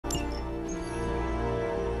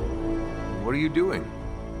What are you doing?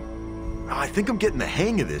 I think I'm getting the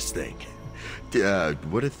hang of this thing.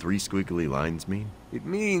 What do 3 squiggly lines mean? It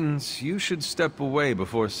means you should step away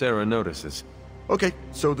before Sarah notices. Okay,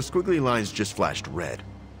 so the squiggly lines just flashed red.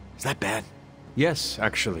 Is that bad? Yes,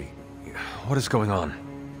 actually. What is going on?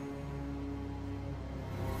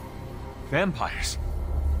 Vampires?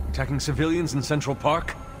 Attacking civilians in Central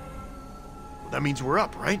Park? Well, that means we're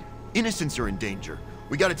up, right? Innocents are in danger.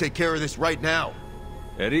 We gotta take care of this right now.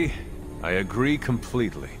 Eddie, I agree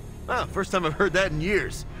completely. Ah, first time I've heard that in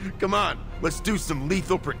years. Come on, let's do some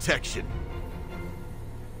lethal protection.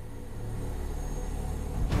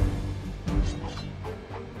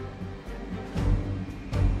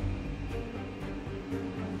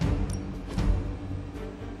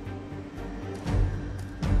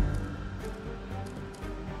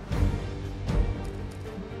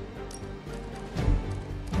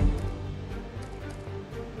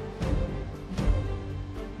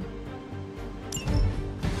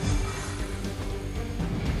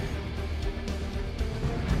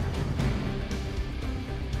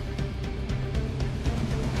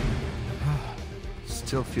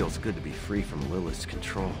 Still feels good to be free from Lilith's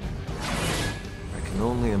control. I can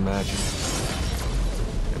only imagine.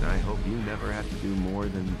 And I hope you never have to do more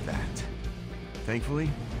than that. Thankfully,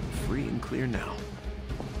 free and clear now.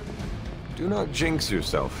 Do not jinx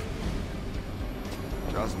yourself.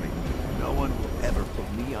 Trust me, no one will ever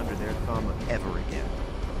put me under their thumb ever again.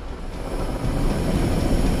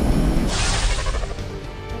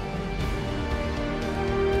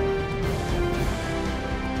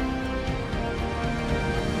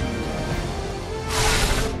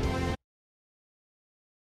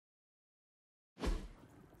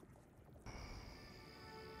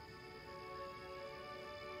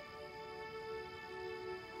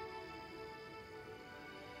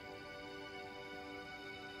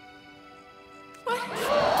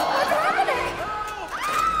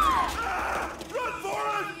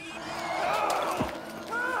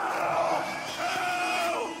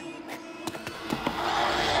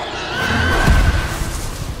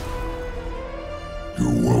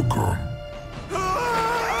 You're welcome.